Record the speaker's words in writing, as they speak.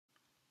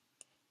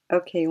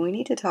Okay, we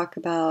need to talk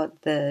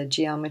about the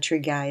geometry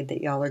guide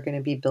that y'all are going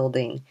to be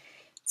building.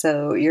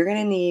 So you're going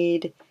to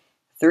need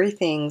three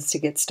things to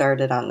get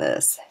started on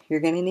this.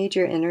 You're going to need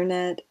your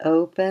internet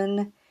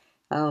open.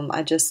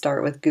 I just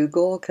start with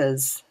Google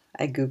because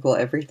I Google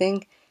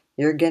everything.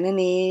 You're going to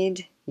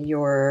need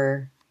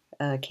your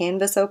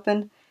Canvas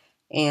open,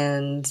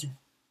 and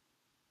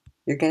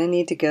you're going to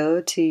need to go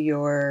to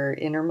your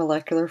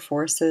intermolecular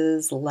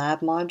forces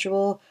lab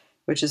module,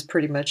 which is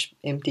pretty much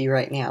empty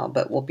right now,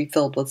 but will be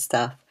filled with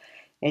stuff.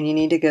 And you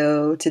need to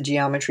go to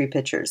geometry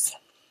pictures.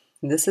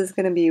 This is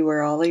going to be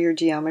where all of your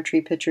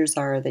geometry pictures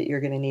are that you're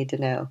going to need to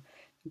know.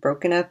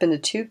 Broken up into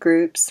two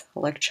groups,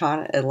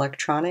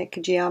 electronic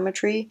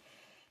geometry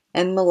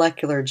and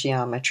molecular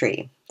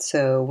geometry.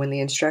 So when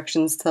the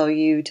instructions tell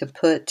you to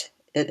put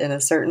it in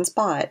a certain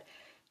spot,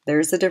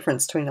 there's a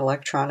difference between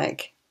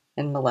electronic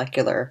and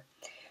molecular.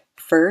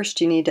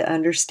 First, you need to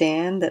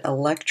understand that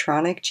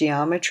electronic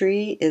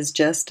geometry is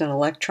just an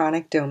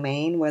electronic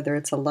domain, whether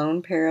it's a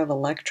lone pair of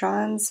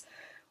electrons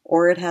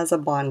or it has a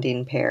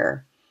bonding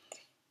pair.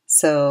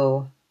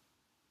 So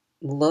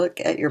look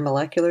at your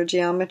molecular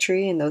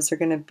geometry, and those are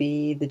going to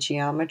be the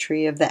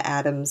geometry of the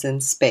atoms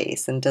in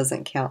space, and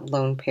doesn't count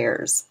lone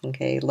pairs.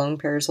 Okay, lone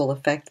pairs will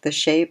affect the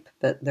shape,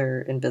 but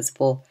they're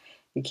invisible.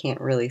 You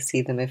can't really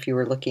see them if you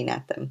were looking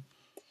at them.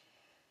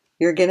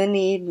 You're going to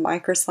need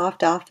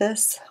Microsoft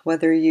Office,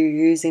 whether you're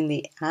using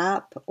the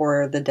app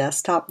or the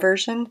desktop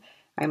version.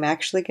 I'm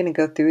actually going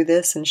to go through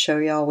this and show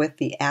y'all with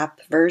the app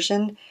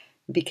version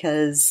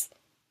because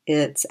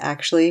it's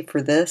actually,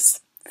 for this,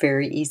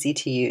 very easy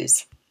to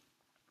use.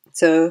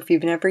 So if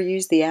you've never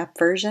used the app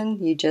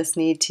version, you just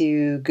need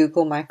to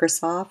Google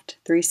Microsoft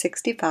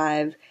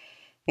 365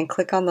 and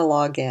click on the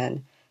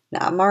login.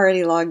 Now I'm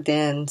already logged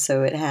in,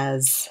 so it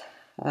has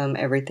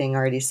everything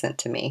already sent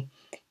to me.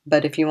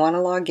 But if you want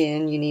to log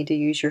in, you need to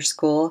use your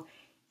school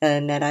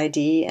net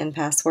ID and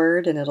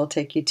password, and it'll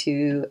take you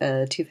to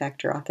a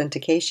two-factor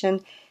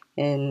authentication,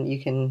 and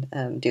you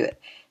can do it.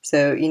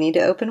 So you need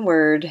to open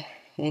Word,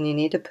 and you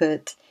need to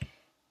put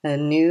a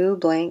new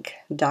blank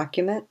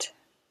document,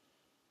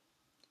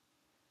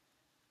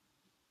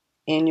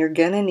 and you're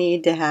going to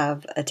need to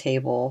have a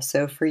table.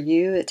 So for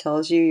you, it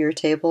tells you your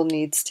table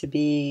needs to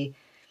be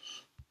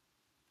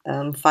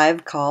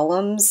 5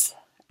 columns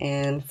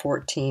and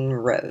 14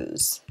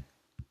 rows.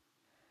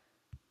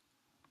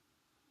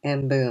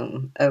 And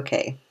boom.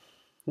 Okay.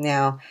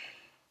 Now,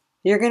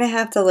 you're going to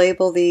have to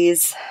label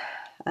these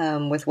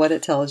with what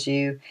it tells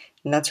you.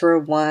 And that's row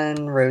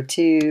 1, row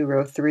 2,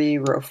 row 3,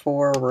 row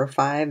 4, row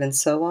 5, and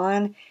so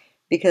on.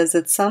 Because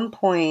at some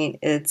point,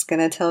 it's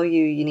going to tell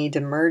you you need to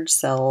merge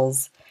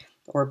cells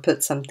or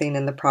put something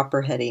in the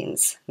proper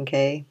headings.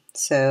 Okay?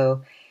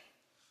 So,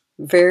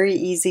 very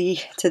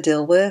easy to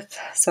deal with.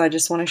 So I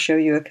just want to show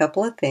you a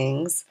couple of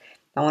things.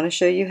 I want to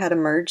show you how to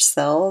merge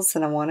cells,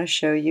 and I want to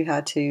show you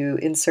how to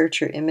insert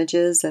your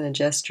images and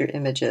adjust your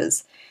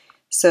images.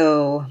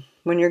 So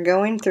when you're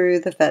going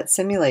through the PhET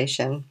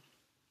simulation,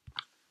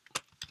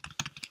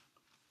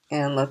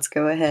 and let's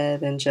go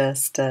ahead and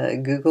just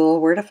Google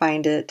where to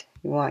find it.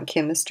 You want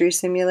chemistry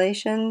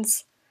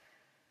simulations.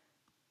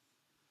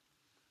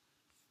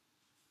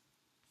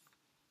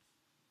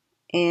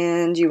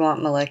 And you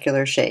want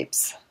molecular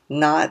shapes.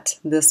 Not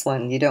this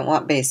one. You don't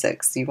want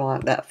basics. You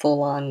want that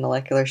full-on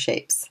molecular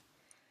shapes.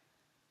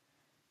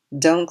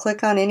 Don't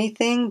click on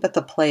anything but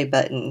the play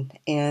button,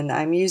 and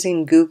I'm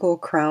using Google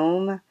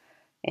Chrome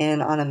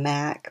and on a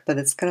Mac, but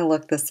it's going to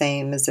look the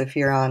same as if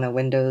you're on a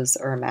Windows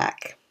or a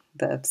Mac.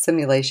 The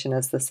simulation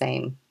is the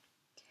same.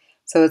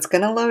 So it's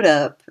going to load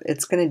up,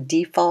 it's going to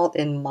default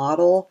in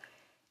model,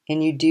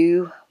 and you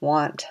do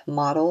want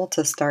model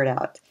to start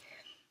out.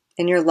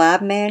 In your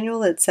lab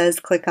manual, it says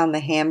click on the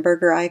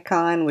hamburger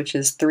icon, which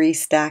is 3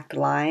 stacked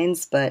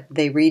lines, but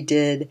they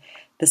redid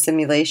the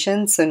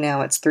simulation, so now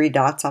it's 3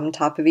 dots on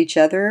top of each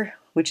other,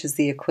 which is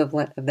the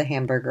equivalent of the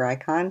hamburger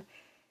icon.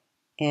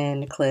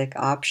 And click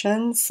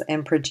Options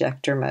and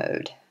Projector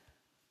Mode.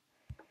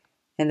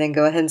 And then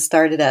go ahead and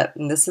start it up.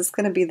 And this is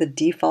going to be the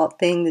default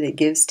thing that it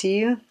gives to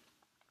you.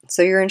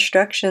 So your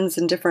instructions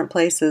in different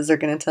places are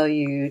going to tell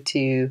you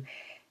to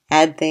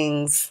add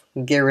things,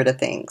 get rid of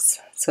things.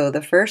 So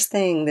the first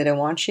thing that I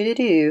want you to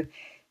do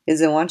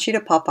is I want you to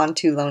pop on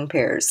 2 lone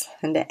pairs.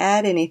 And to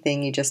add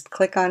anything, you just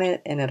click on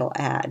it and it'll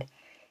add.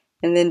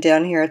 And then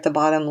down here at the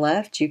bottom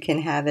left, you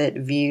can have it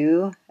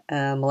view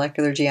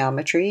molecular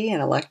geometry and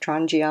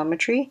electron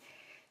geometry.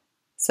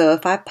 So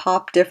if I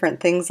pop different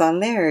things on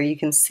there, you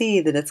can see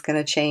that it's going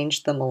to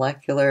change the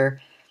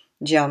molecular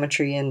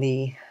geometry and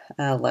the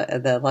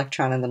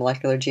electron and the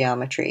molecular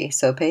geometry.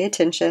 So pay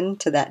attention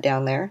to that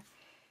down there.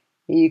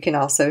 You can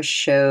also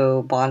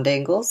show bond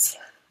angles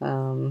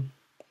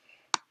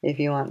if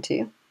you want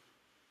to,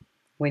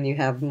 when you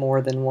have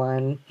more than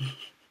one.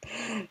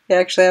 You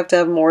actually have to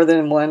have more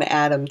than one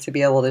atom to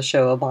be able to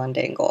show a bond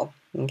angle,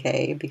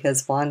 okay?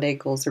 Because bond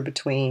angles are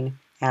between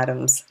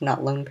atoms,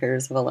 not lone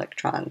pairs of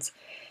electrons.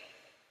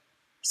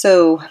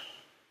 So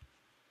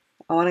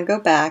I want to go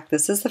back.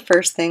 This is the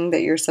first thing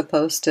that you're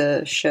supposed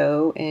to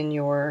show in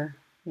your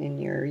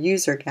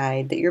user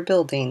guide that you're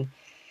building.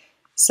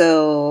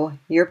 So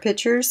your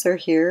pictures are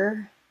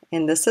here,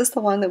 and this is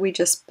the one that we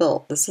just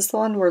built. This is the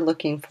one we're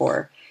looking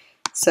for.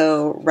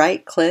 So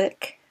right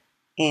click,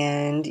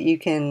 and you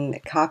can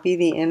copy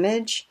the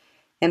image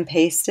and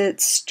paste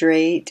it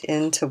straight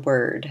into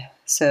Word.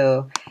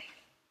 So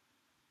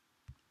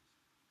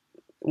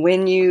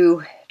when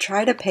you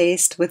try to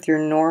paste with your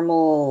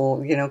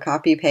normal,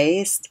 copy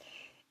paste,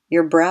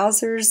 your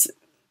browsers,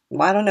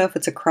 well, I don't know if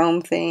it's a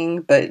Chrome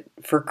thing, but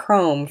for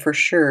Chrome, for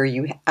sure,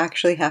 you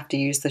actually have to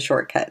use the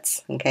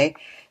shortcuts, okay?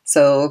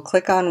 So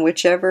click on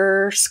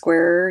whichever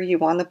square you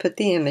want to put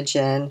the image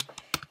in,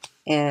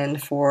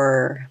 and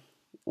for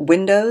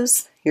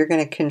Windows, you're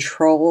going to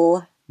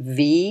Control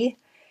V.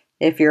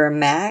 If you're a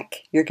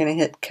Mac, you're going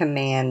to hit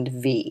Command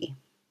V,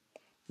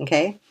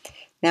 okay?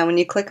 Now when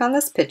you click on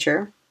this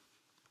picture,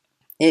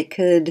 it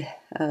could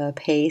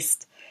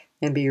paste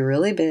and be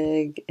really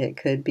big, it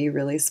could be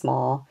really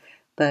small,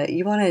 but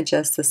you want to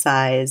adjust the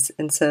size,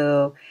 and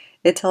so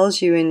it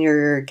tells you in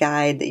your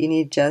guide that you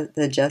need to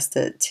adjust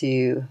it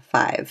to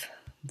 5.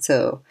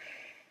 So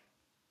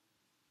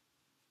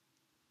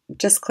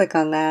just click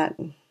on that,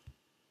 and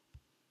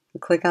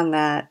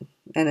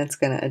it's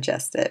going to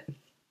adjust it.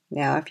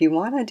 Now if you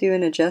want to do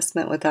an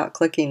adjustment without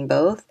clicking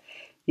both,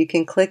 you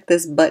can click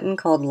this button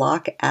called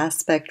Lock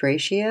Aspect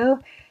Ratio.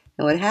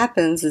 And what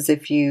happens is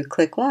if you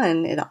click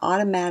one, it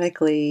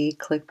automatically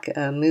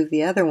move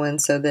the other one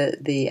so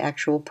that the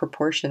actual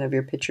proportion of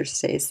your picture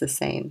stays the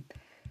same.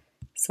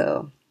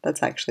 So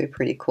that's actually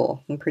pretty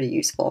cool and pretty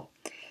useful.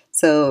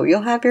 So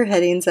you'll have your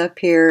headings up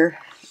here.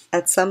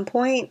 At some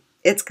point,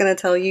 it's going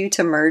to tell you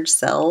to merge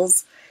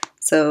cells.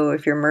 So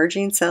if you're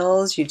merging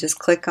cells, you just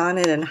click on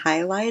it and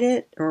highlight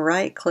it,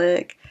 right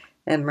click,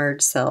 and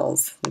merge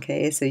cells.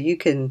 Okay, so you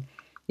can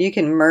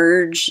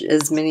merge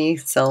as many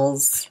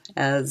cells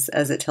as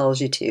it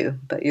tells you to,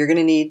 but you're going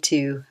to need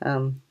to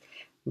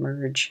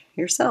merge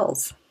your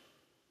cells.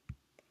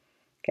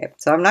 Okay,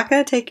 so I'm not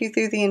going to take you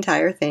through the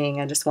entire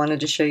thing. I just wanted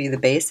to show you the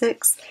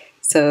basics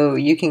so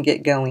you can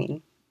get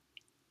going.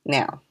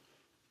 Now,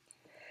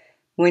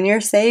 when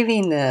you're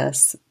saving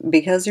this,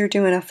 because you're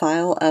doing a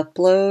file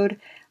upload,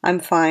 I'm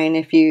fine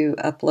if you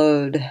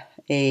upload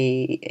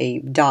a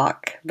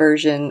doc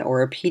version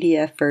or a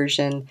PDF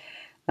version.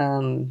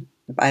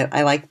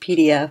 I like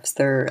PDFs,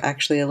 they're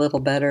actually a little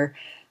better.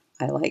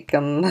 I like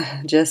them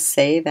just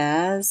save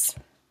as,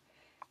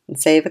 and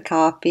save a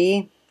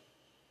copy.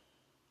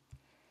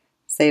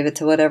 Save it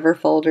to whatever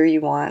folder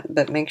you want,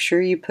 but make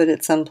sure you put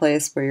it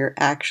someplace where you're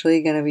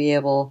actually going to be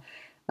able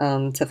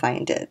to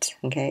find it,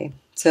 okay?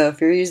 So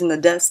if you're using the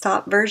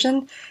desktop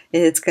version,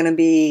 it's going to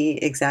be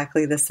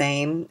exactly the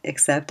same,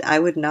 except I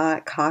would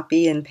not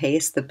copy and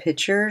paste the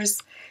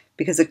pictures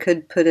because it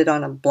could put it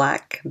on a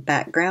black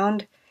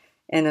background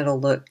and it'll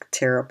look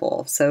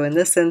terrible. So in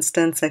this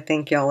instance, I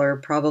think y'all are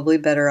probably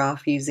better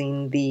off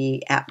using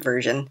the app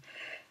version.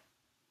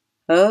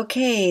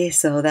 Okay,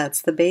 so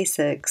that's the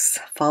basics.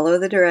 Follow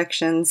the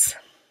directions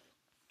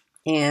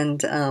and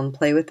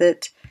play with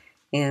it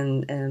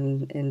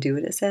and do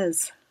what it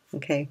says.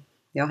 Okay,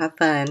 y'all have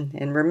fun.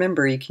 And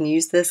remember, you can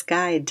use this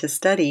guide to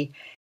study